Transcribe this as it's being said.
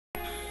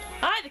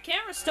Hi, the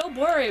camera's still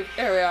blurry.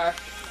 There we are.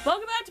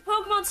 Welcome back to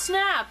Pokemon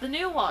Snap, the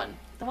new one.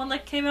 The one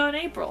that came out in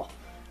April.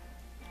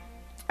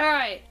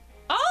 Alright.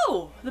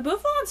 Oh! The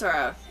Bouffons are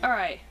out.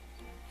 Alright.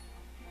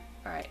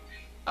 Alright.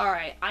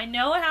 Alright. I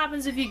know what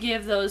happens if you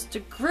give those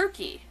to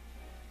Grookey.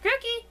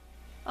 Grookey!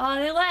 Oh,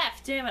 they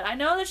left. Damn it. I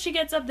know that she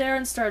gets up there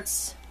and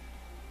starts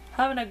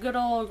having a good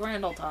old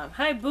grand old time.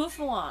 Hey,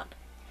 Bouffon.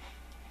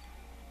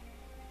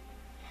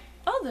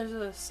 Oh, there's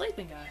a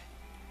sleeping guy.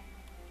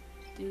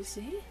 Do you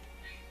see?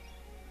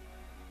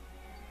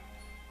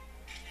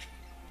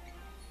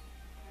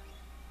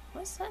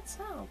 What's that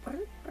sound?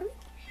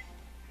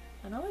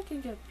 I know I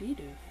can get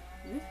Bidoof.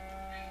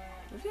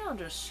 Vivian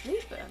just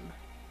sleeping.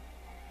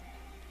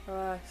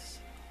 Relax.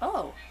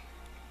 Oh.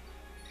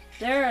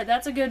 There,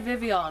 that's a good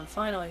Vivian,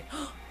 finally.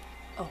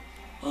 Oh.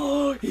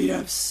 Oh, he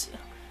have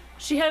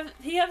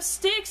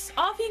sticks!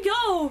 Off he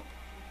go!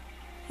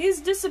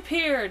 He's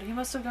disappeared. He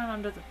must have gone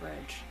under the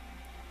bridge.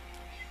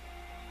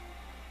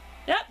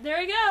 Yep,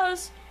 there he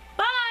goes.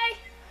 Bye!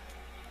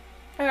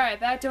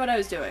 Alright, back to what I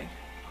was doing.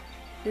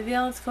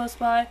 Vivian's close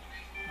by.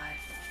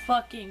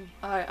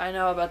 I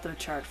know about the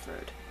charred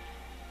fruit.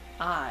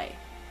 I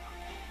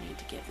need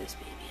to give this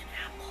baby an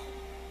apple.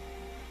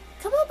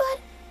 Come on, bud.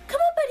 Come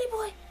on, buddy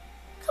boy.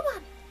 Come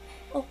on.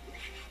 Oh.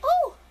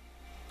 Oh.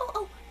 Oh,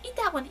 oh. Eat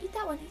that one. Eat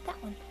that one. Eat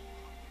that one.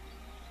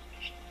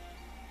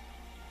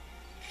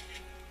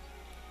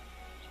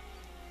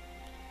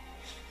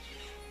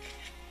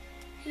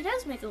 He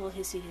does make a little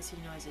hissy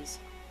noises.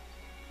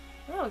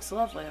 That looks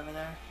lovely over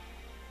there.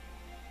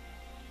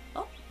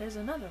 Oh, there's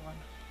another one.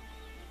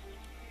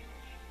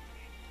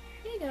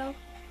 Here you go.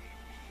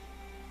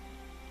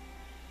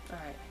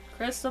 Alright,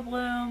 Crystal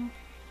Bloom.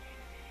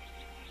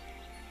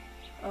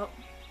 Oh,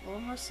 a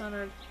little more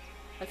centered.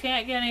 I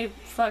can't get any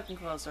fucking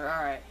closer.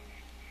 Alright.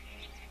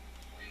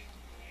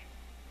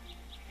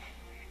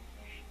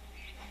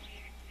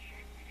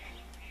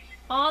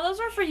 Aw,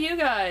 those are for you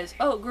guys.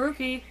 Oh,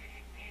 Grookey.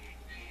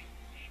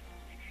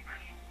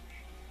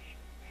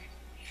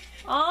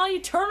 Aw, you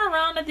turn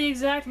around at the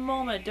exact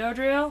moment,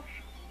 Dodrio.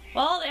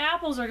 Well, the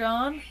apples are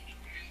gone.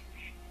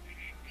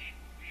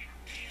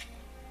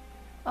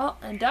 Oh,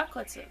 and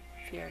Ducklet's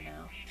here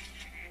now.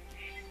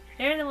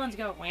 They're the ones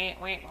go wait.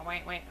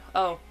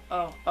 Oh.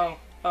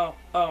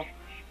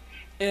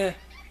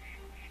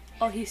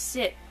 Oh, he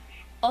sit.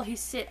 Oh, he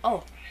sit.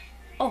 Oh,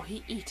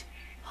 he eat.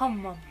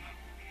 Hum.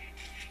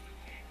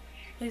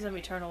 Please let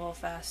me turn a little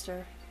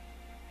faster.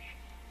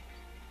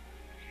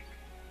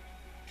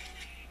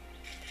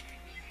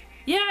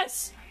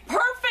 Yes!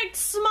 Perfect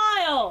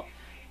smile!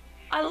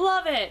 I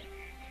love it!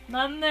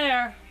 Nothing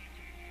there.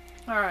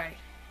 Alright.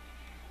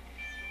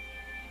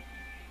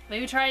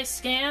 Maybe try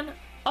scan?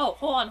 Oh,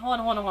 hold on. Hold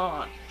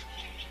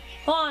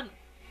on.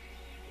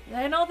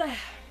 I know that.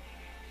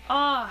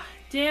 Ah,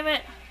 damn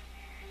it.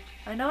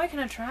 I know I can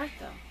attract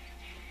them.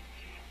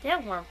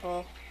 That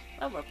Wurmple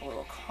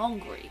looks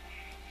hungry.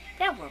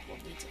 That Wurmple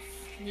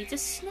needs a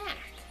snack.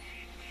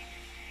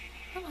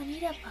 Come on,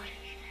 eat up, buddy.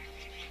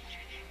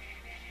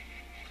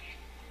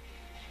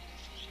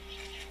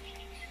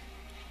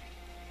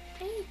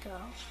 There you go.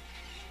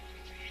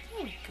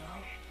 There we go.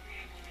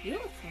 You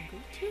look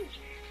hungry too.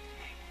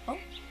 Oh,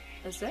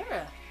 there's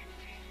another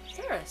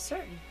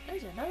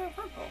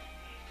Wurmple.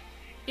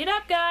 Eat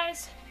up,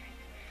 guys!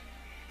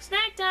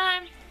 Snack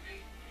time!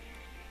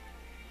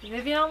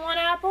 Vivian want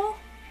apple?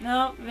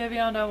 No,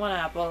 Vivian don't want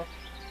apple.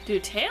 Do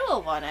Taylor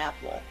want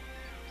apple?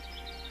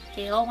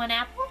 Taylor want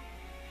apple?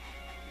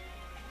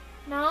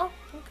 No?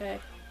 Okay.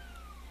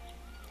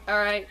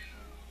 Alright.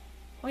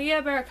 We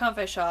get a better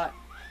comfy shot.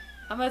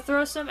 I'm gonna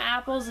throw some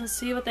apples and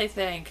see what they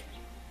think.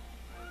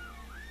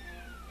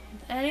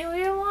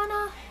 Anyone want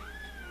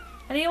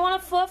a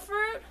fluff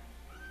fruit?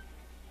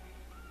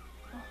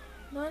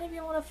 None of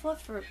you want a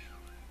fluff fruit.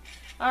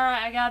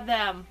 Alright, I got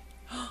them.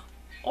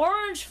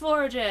 Orange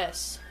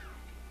Florges!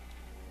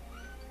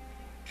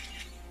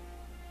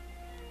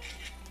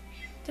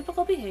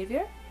 Typical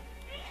behavior.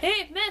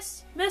 Hey,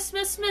 miss!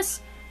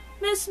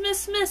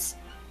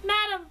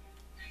 Madam!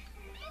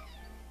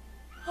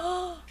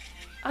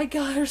 I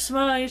got her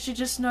smiling. She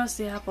just noticed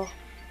the apple.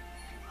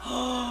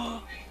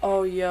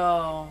 Oh,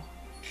 yo.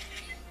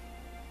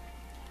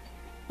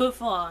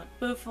 Bouffon.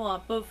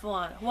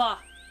 Wah.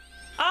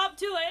 Up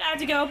to it. I have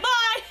to go.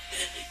 Bye!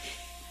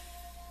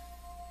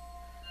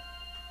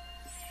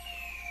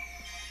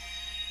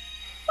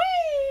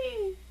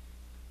 Whee!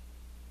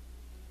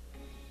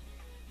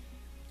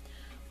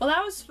 Well,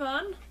 that was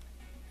fun.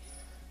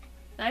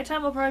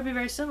 Nighttime will probably be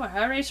very similar.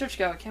 How did research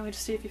go? Can't wait to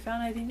see if you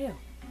found anything new.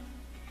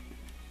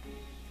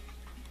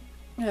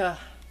 Yeah.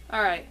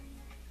 Alright.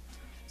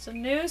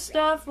 Some new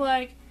stuff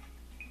like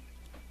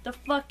the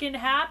fucking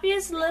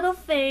happiest little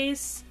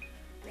face.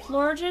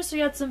 Florges, we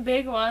got some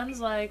big ones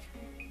like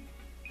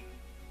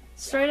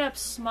straight up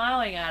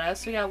smiling at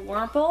us. We got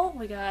Wurmple.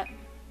 We got...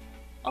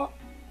 Oh.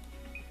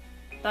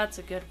 That's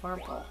a good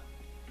Wurmple.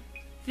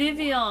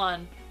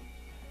 Vivian.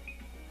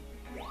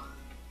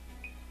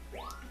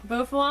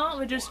 Bouffon,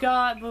 we just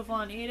got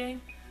Bouffon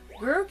eating.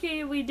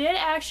 Grookey, we did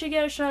actually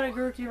get a shot of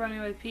Grookey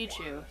running with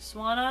Pichu.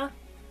 Swanna,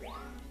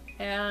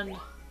 and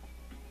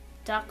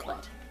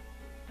Ducklet.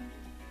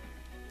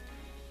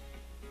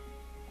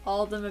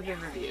 All of them have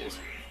been reviewed.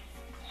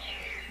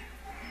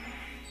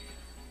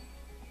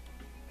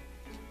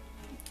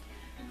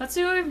 Let's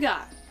see what we've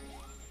got.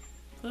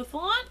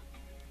 Bouffant?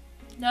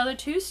 Another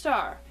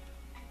 2-star.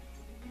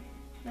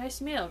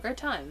 Nice meal. Great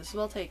time. This is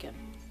well taken.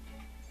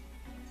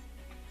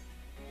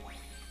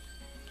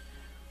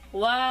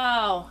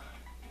 Wow.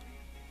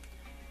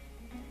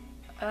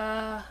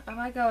 I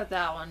might go with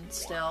that one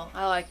still.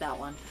 I like that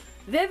one.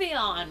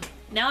 Vivian!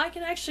 Now I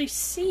can actually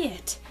see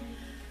it.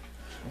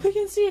 We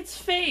can see its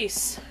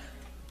face.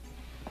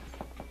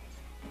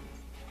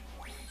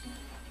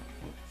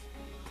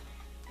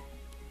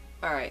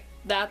 Alright,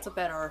 that's a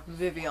better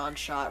Vivian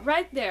shot.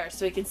 Right there,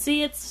 so we can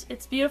see its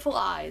beautiful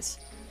eyes.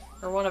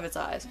 Or one of its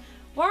eyes.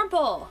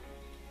 Wurmple!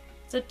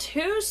 It's a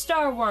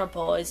 2-star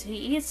Wurmple as he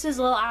eats his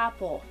little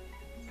apple.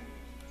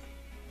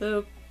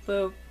 Boop,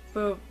 boop,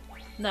 boop.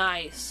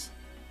 Nice.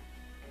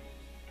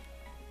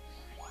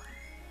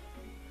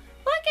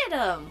 Look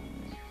at him!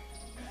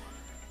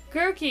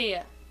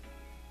 Grookey.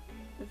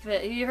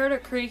 You heard a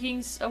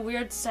creaking, a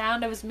weird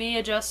sound. It was me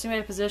adjusting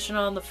my position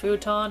on the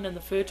futon, and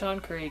the futon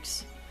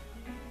creaks.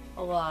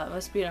 A lot.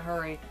 Must be in a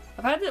hurry.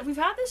 We've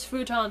had this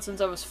futon since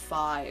I was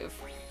 5.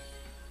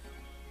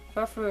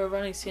 But for a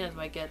running scene, I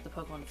might get the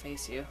Pokemon to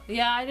face you.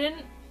 Yeah, I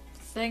didn't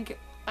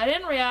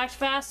react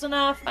fast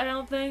enough, I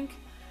don't think.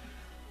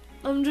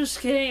 I'm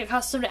just getting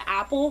accustomed to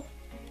Apple.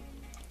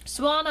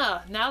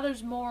 Swanna! Now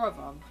there's more of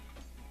them.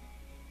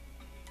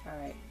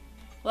 Alright.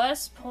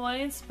 Less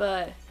points,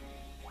 but...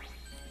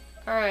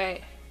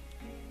 Alright.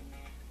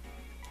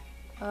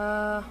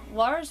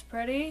 Water's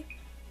pretty.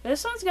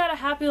 This one's got a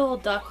happy little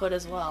Ducklet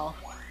as well.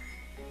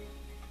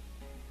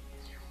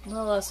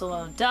 No less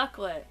alone.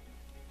 Ducklet!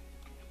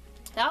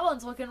 That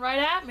one's looking right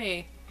at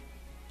me.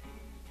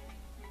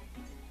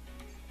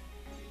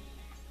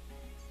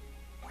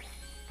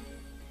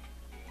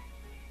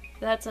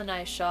 That's a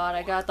nice shot.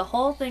 I got the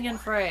whole thing in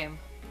frame.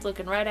 It's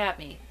looking right at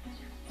me.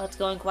 Let's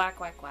go and quack,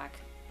 quack, quack.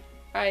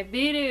 Alright,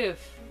 Bidoof.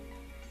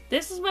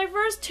 This is my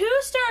first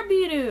 2-star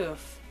Bidoof.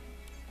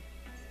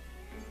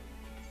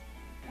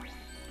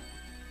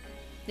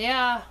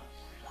 Yeah.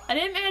 I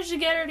didn't manage to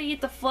get her to eat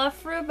the fluff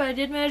fruit, but I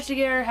did manage to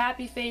get her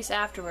happy face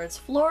afterwards.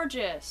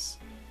 Florges.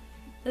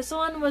 This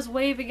one was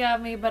waving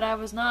at me, but I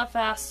was not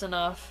fast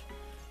enough.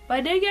 But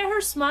I did get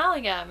her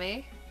smiling at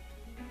me.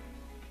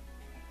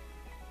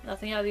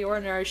 Nothing out of the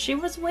ordinary. She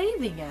was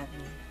waving at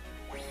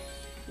me.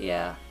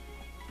 Yeah.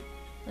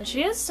 And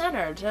she is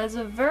centered. She has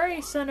a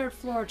very centered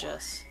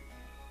Florges.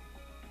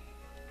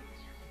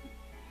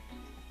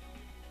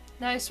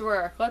 Nice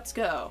work. Let's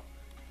go.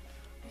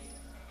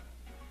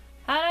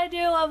 How'd I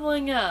do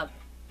leveling up?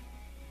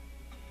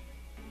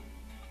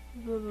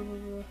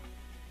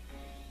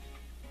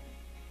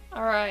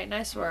 Alright,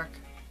 nice work.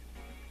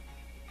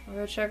 I'm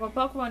gonna check what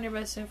Pokemon you're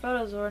missing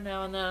photos or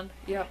now and then.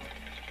 Yep.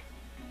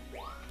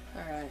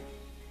 Alright.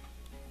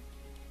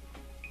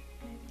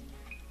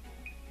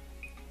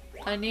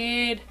 I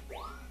need...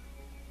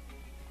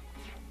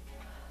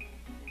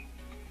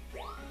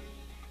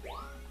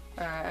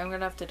 Alright, I'm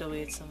gonna have to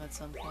delete some at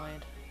some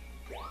point.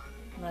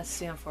 And that's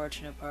the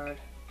unfortunate part.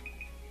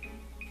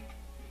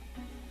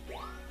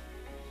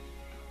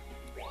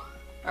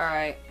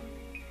 Alright.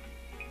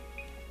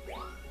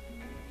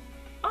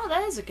 Oh,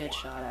 that is a good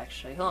shot,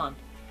 actually. Hold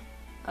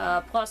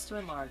on. Plus to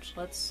enlarge.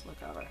 Let's look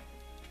over.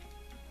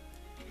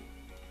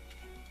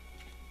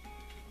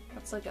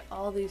 Let's look at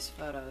all these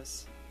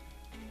photos.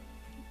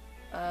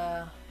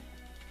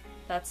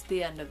 That's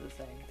the end of the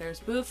thing. There's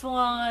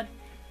Bouffant,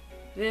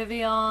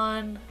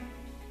 Vivian.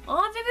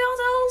 Oh, Vivian's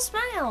a little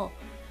smile!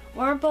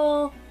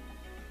 Wurmple,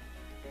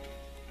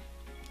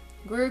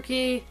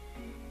 Grookey,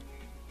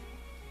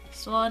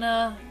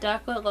 Swanna,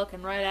 Ducklet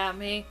looking right at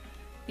me.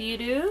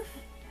 Bidoof.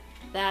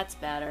 That's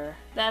better.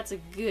 That's a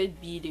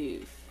good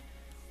Bidoof.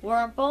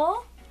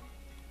 Wurmple.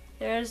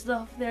 There's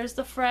the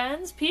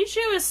friends.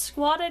 Pichu is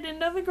squatted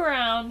into the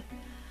ground.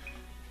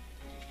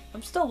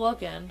 I'm still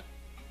looking.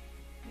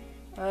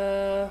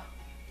 And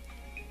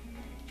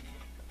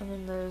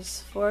then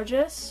there's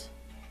Florges.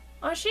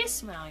 Oh, she's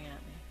smiling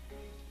at me.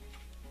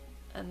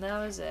 And that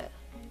was it.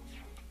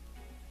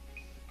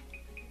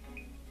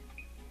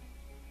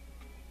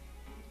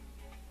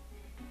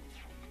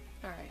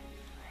 Alright.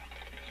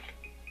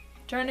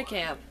 Turn to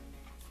camp.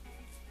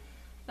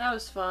 That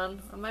was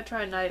fun. I might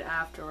try night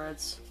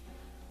afterwards.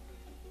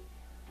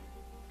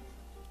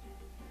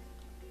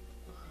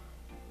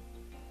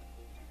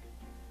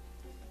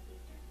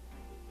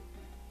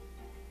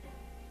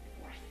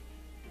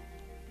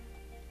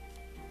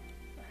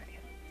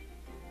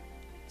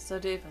 So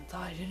Dave, I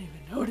thought I didn't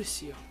even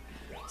notice you.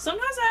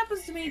 Sometimes it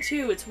happens to me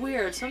too. It's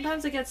weird.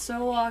 Sometimes I get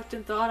so locked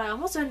in thought I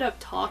almost end up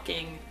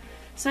talking.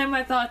 Saying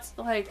my thoughts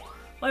like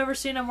whatever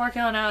scene I'm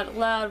working on out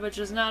loud, which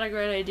is not a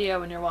great idea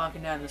when you're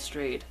walking down the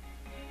street.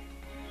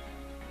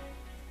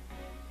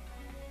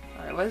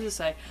 Alright, what does it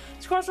say?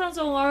 This course runs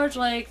a large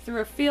lake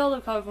through a field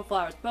of colorful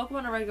flowers.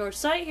 Pokemon are a regular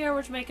sight here,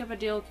 which make up a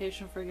ideal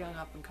location for young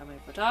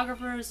up-and-coming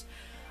photographers.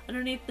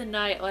 Underneath the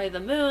night lay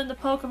the moon. The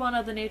Pokemon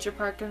of the nature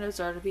park and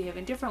resort are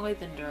behaving differently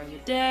than during the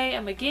day.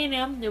 And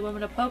Meganium, the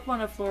woman of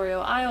Pokemon of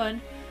Florio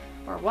Island,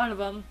 or one of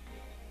them,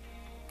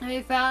 can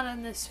be found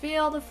in this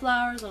field of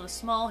flowers on a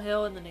small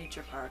hill in the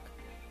nature park.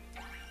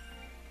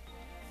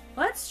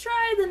 Let's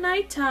try the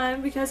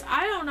nighttime because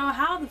I don't know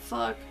how the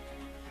fuck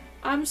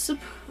I'm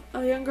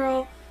a young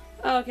girl.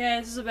 Okay,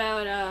 this is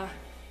about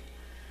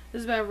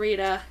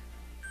Rita.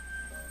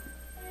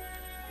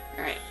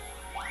 Alright.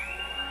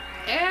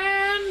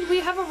 And we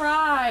have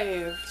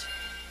arrived.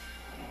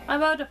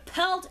 I'm about to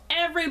pelt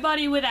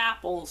everybody with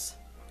apples.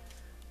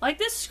 Like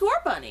this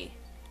Score Bunny.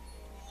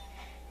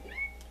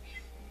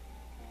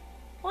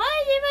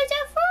 Why did I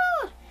get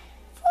food?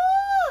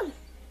 Food!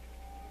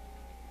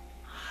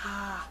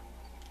 Ah,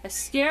 I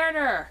scared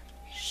her.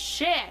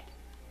 Shit.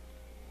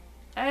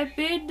 Hey,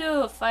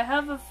 Bidoof, I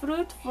have a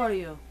fruit for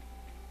you.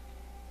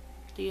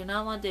 Do you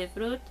not want a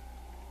fruit?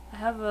 I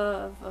have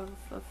a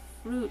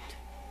fruit.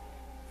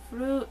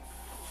 Fruit!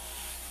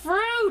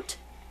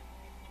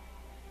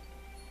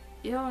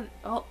 You don't...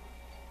 Oh,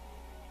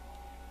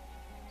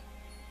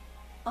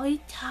 he's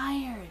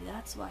tired.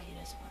 That's why he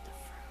doesn't want the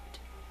fruit.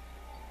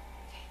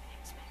 Okay,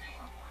 things make a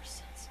lot more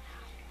sense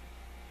now.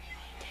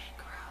 Hey,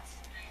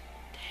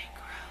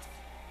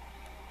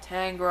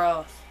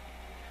 Tangrowth.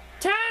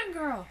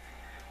 Tangrowth!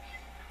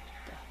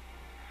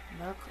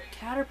 No,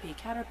 Caterpie.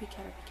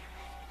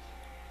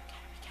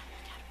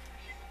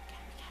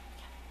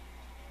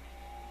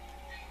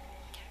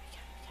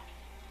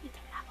 Eat the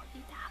apple.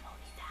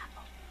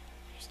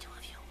 There's two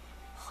of you.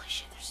 Holy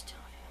shit, there's two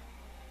of you.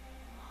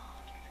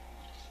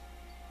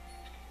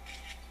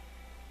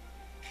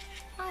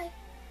 Hi.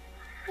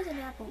 There's an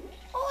apple.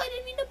 Oh, I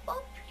didn't mean to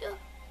bump you.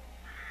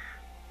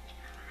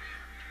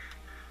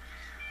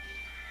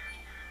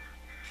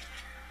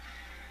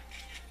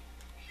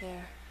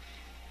 There.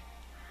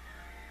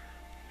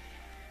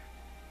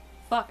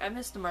 Fuck, I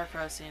missed the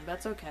Murkrow scene.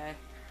 That's okay.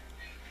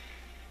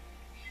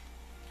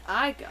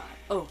 I got...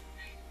 Oh,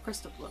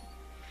 Crystal Bloom.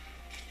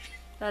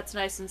 That's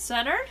nice and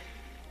centered.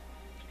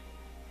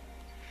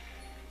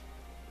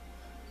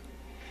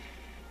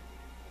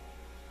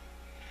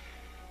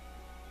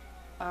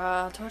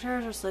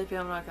 Torterras are sleepy.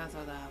 I'm not gonna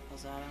throw the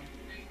apples at them.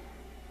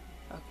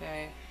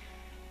 Okay.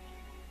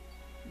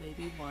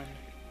 Maybe one.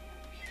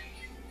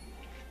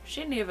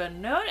 She didn't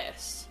even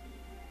notice.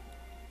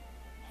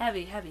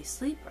 Heavy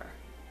sleeper.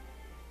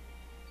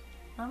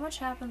 Not much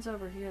happens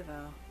over here,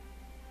 though.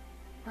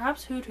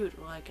 Perhaps Hoot will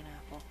like an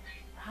apple.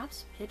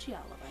 Perhaps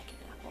Pidgeot will like an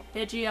apple.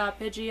 Pidgeot.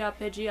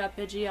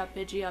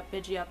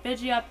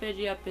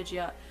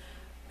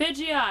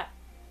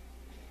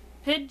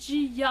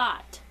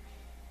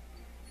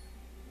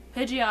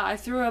 Pidgeot, I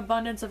threw an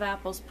abundance of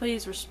apples.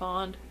 Please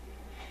respond.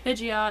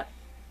 Pidgeot.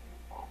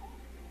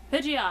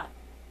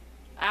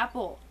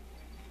 Apple.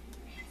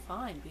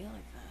 Fine, be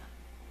like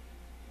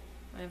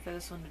that. Waiting for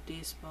this one to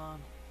despawn.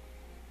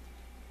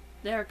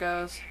 There it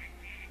goes.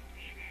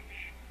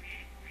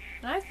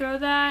 Can I throw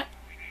that?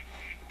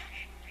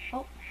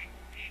 Oh.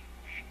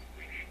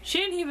 She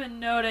didn't even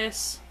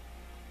notice.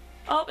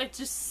 Oh, it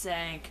just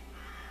sank.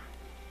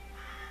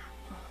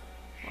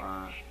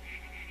 Wow.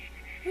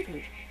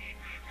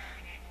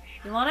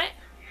 You want it?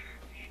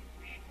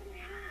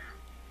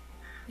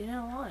 You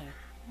don't want it.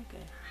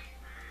 Okay.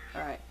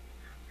 Alright.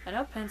 I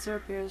know Pinsir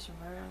appears from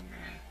right around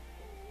there.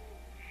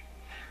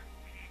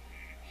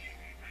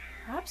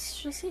 Perhaps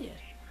she'll see it.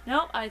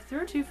 Nope, I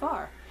threw too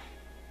far.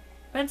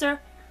 Pinsir!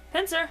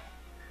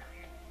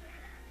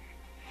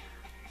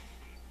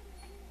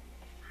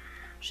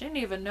 She didn't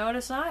even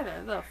notice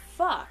either. The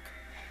fuck?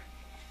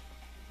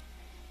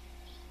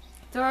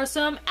 Throw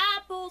some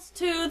apples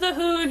to the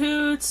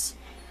Hoots.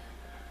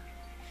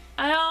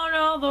 I don't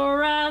know the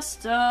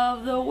rest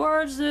of the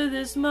words to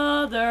this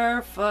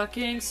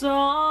motherfucking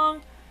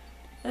song.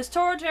 As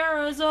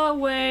Torterra's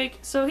awake,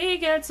 so he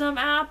gets some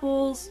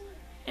apples.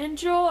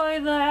 Enjoy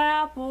the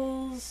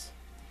apples.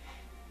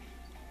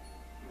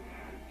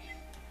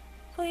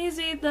 Please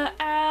eat the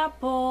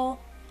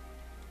apple.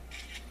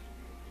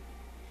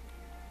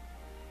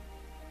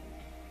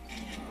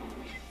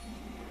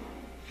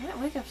 Yeah,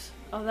 wake up.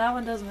 Oh, that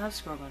one doesn't have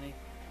Score Bunny.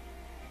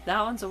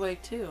 That one's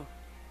awake too.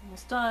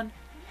 Almost done.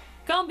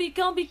 Gumby.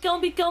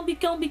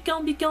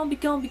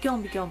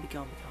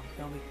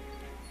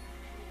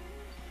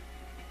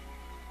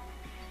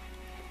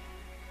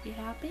 You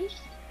happy?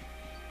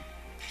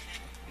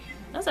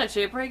 That's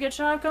actually a pretty good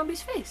shot of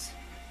Gumby's face.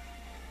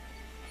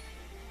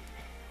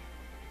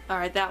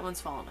 Alright, that one's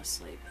falling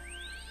asleep.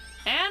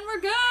 And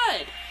we're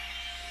good!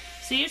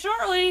 See you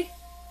shortly!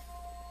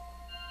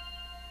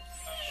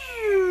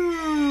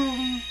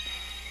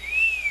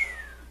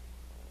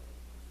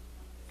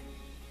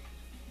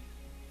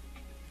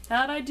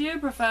 How'd I do,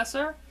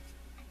 Professor?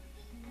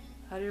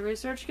 How did your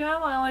research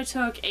go? I only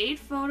took 8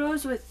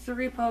 photos with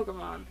 3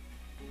 Pokemon.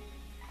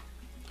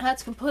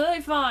 That's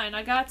completely fine.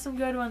 I got some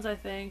good ones, I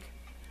think.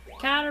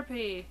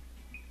 Caterpie.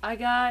 I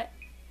got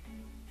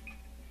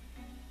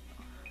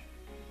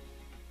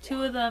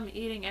 2 of them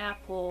eating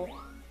apple.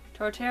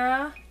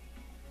 Torterra.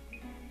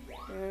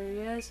 There he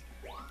is.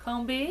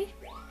 Combi,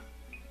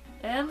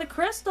 and the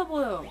Crystal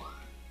Bloom.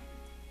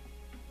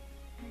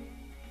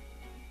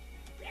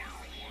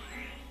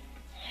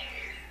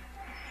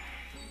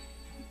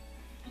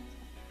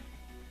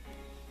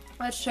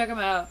 Let's check them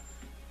out.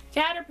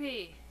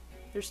 Caterpie.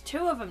 There's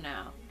 2 of them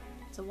now.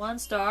 It's a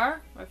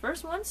 1-star. My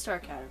first 1-star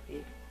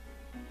Caterpie.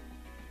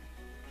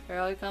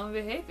 Fairly common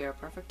behavior.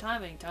 Perfect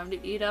timing. Time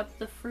to eat up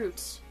the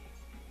fruits.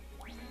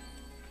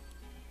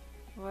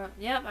 Well,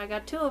 yep, I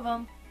got 2 of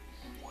them.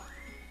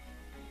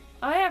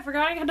 Oh yeah, I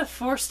forgot I got a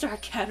 4-star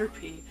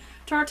Caterpie.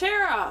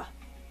 Torterra!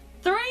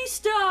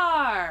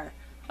 3-star!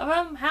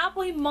 Of him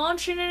happily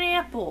munching an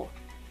apple.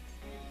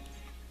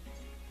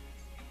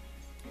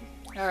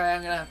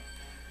 Alright,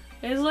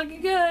 it's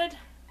looking good.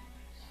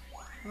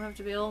 I'm gonna have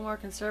to be a little more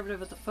conservative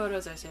with the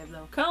photos I save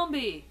though.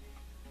 Combi!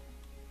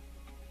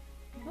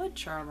 Wood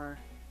Charmer.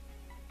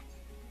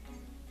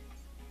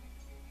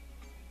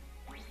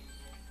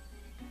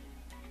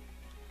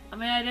 I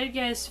mean, I did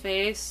get his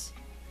face,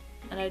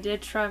 and I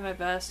did try my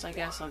best. I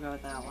guess I'll go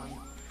with that one.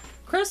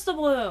 Crystal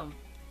Bloom!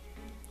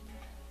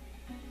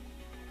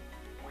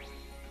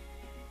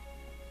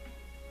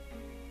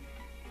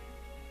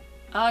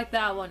 I like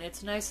that one.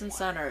 It's nice and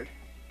centered.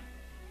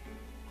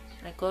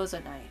 And it glows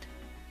at night.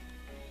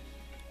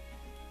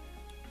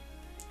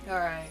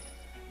 Alright.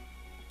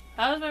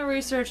 How does my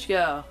research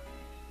go?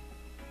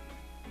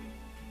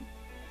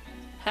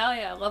 Hell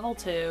yeah, level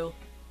 2.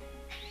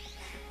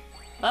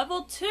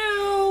 Level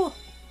 2!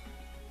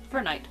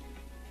 For night.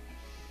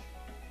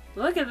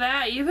 Look at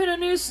that, you've hit a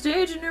new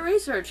stage in your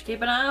research.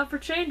 Keep an eye out for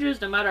changes,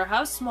 no matter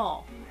how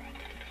small.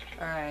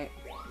 Alright.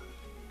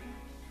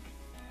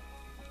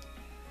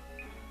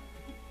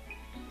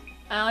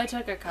 I only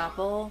took a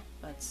couple,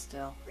 but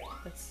still.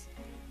 It's...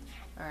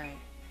 Alright.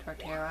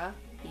 Torterra.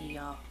 We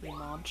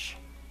munch.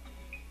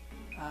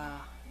 I'm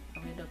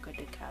gonna look at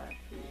the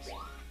Caterpies.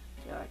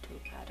 There are 2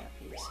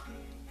 Caterpies.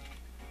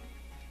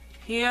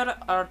 Here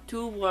are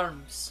 2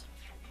 worms.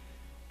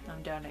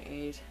 I'm down to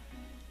 8.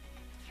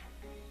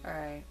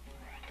 Alright.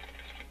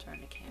 Turn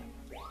the camera.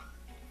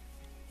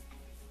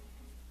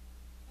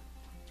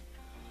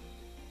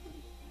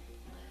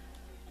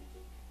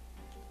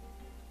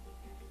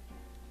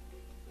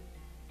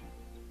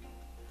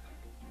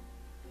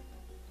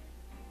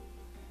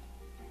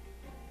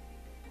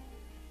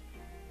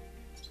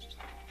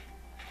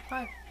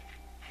 Hi.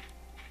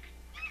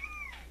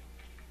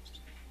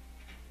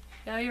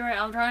 Yeah, you're right.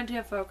 I'm trying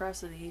to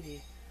focus on the TV.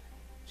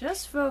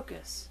 Just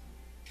focus.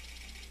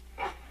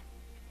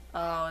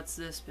 Oh, it's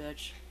this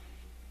bitch.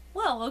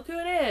 Well, look who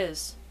it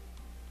is.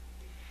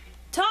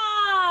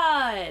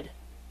 Todd!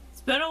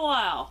 It's been a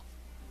while.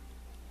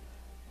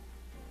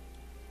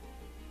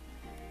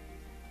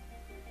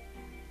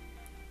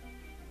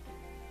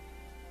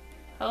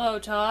 Hello,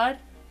 Todd.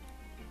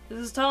 This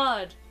is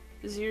Todd.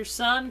 Is he your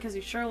son? Because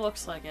he sure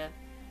looks like it.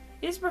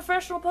 He's a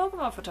professional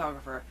Pokemon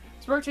photographer.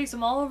 His work takes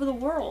him all over the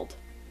world.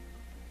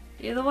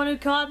 You're the one who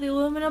caught the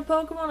Illumina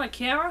Pokemon on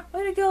camera?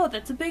 Way to go,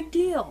 that's a big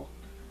deal.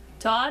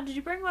 Todd, did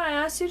you bring what I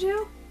asked you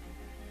to?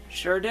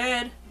 Sure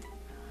did.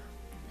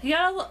 He's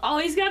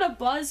got a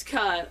buzz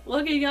cut.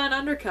 Look, he got an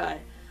undercut.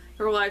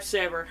 Your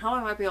lifesaver. How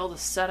I might be able to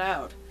set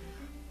out.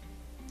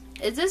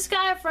 Is this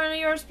guy a friend of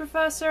yours,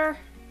 Professor?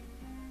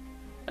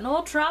 An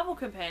old travel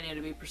companion,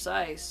 to be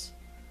precise.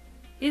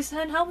 He's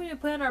been helping me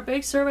plan our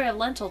big survey of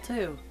Lentil,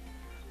 too.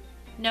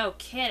 No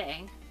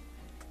kidding.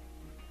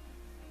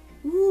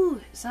 Ooh,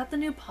 is that the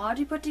new pod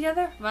you put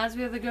together? Reminds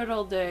me of the good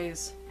old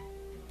days.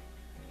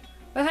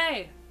 But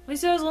hey, at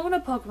least those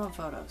Illumina Pokemon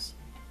photos.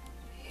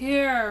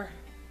 Here.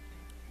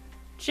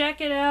 Check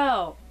it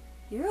out.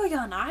 You really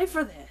got an eye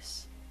for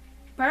this.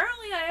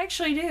 Apparently I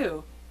actually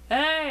do.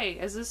 Hey,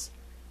 is this...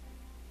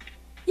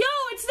 Yo,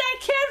 it's that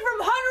kid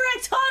from Hunter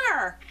x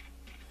Hunter!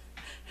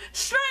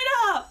 Straight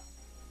up!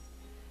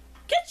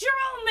 Get your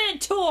own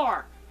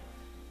mentor!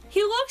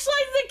 He looks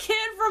like the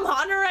kid from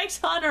Hunter x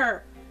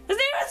Hunter! His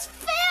name is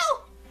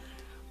Phil!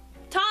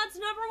 Todd's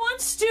 #1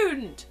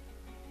 student!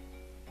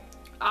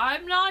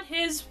 I'm not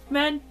his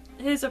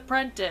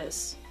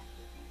apprentice.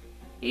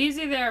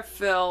 Easy there,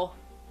 Phil.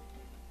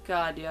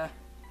 God, yeah.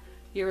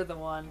 You're the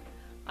one.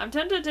 I'm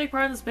tempted to take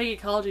part in this big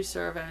ecology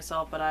survey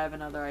myself, but I have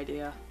another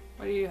idea.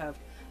 What do you have?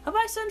 How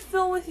about I send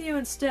Phil with you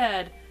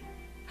instead?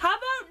 How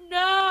about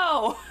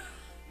no?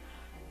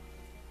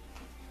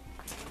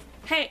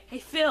 Hey,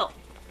 Phil.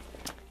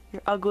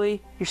 You're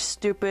ugly, you're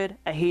stupid,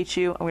 I hate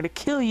you, I'm gonna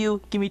kill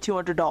you, give me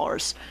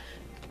 $200.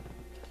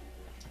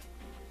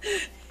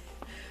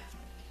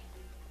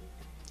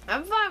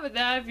 I'm fine with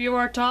that if you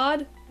are,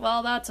 Todd.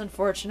 Well, that's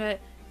unfortunate.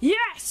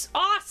 Yes!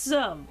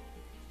 Awesome!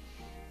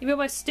 You be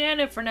my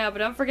stand-in for now, but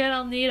don't forget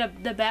I'll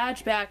need the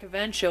badge back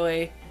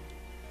eventually.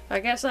 I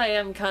guess I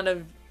am kind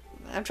of...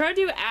 I'm trying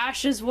to do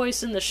Ash's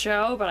voice in the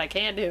show, but I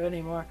can't do it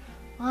anymore.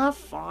 Ah,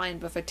 fine,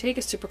 but if I take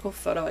a super cool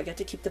photo, I get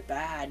to keep the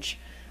badge.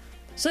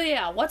 So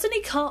yeah, what's an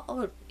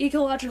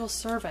ecological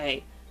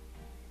survey?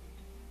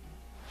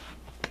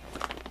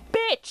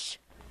 Bitch!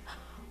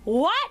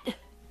 What?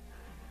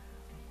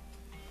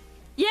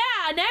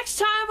 Yeah, next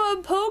time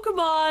on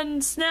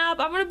Pokemon Snap,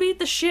 I'm gonna beat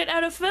the shit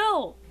out of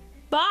Phil.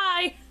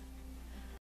 Bye!